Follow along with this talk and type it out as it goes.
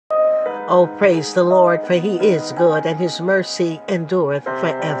Oh, praise the Lord, for he is good, and his mercy endureth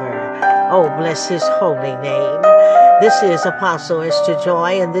forever. Oh, bless his holy name. This is Apostle Esther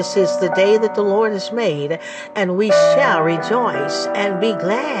Joy, and this is the day that the Lord has made, and we shall rejoice and be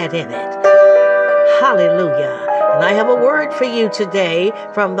glad in it. Hallelujah. And I have a word for you today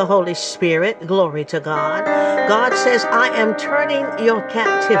from the Holy Spirit. Glory to God. God says, I am turning your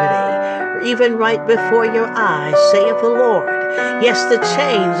captivity, even right before your eyes, saith the Lord. Yes, the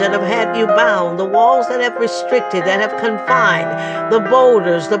chains that have had you bound, the walls that have restricted, that have confined, the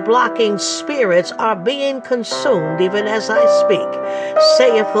boulders, the blocking spirits are being consumed even as I speak,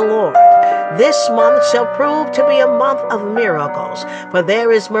 saith the Lord. This month shall prove to be a month of miracles, for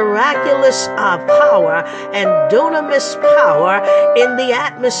there is miraculous power and dunamis power in the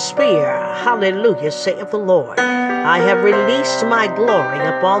atmosphere. Hallelujah, saith the Lord. I have released my glory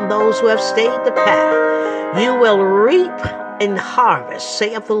upon those who have stayed the path. You will reap in harvest,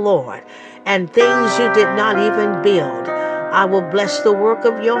 saith the Lord, and things you did not even build. I will bless the work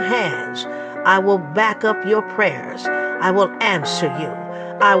of your hands. I will back up your prayers. I will answer you.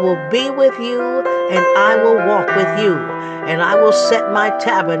 I will be with you, and I will walk with you, and I will set my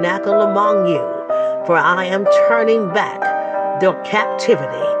tabernacle among you, for I am turning back their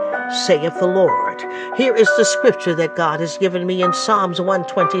captivity, saith the Lord. Here is the scripture that God has given me in Psalms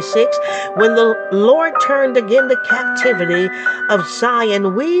 126. When the Lord turned again the captivity of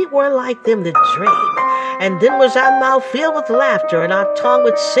Zion, we were like them that dream. And then was our mouth filled with laughter, and our tongue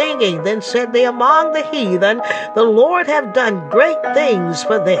with singing. Then said they among the heathen, the Lord have done great things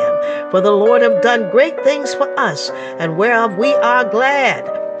for them. For the Lord have done great things for us, and whereof we are glad.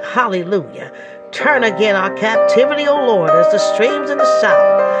 Hallelujah. Turn again our captivity, O Lord, as the streams in the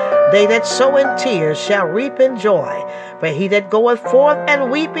south. They that sow in tears shall reap in joy. For he that goeth forth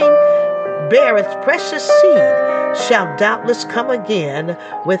and weeping beareth precious seed, shall doubtless come again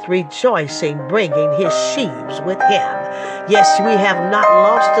with rejoicing, bringing his sheaves with him. Yes, we have not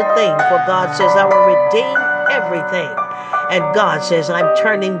lost a thing, for God says, I will redeem everything. And God says, I'm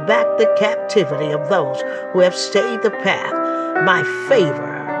turning back the captivity of those who have stayed the path. My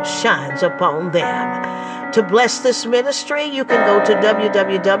favor shines upon them. To bless this ministry, you can go to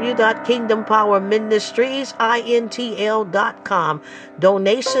www.kingdompowerministriesintl.com.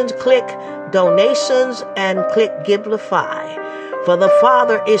 Donations, click donations and click Givelify. For the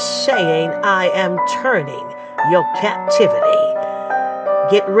Father is saying, I am turning your captivity.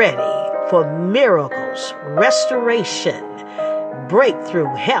 Get ready for miracles, restoration,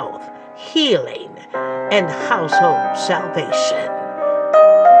 breakthrough, health, healing, and household salvation.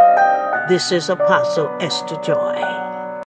 This is Apostle Esther Joy.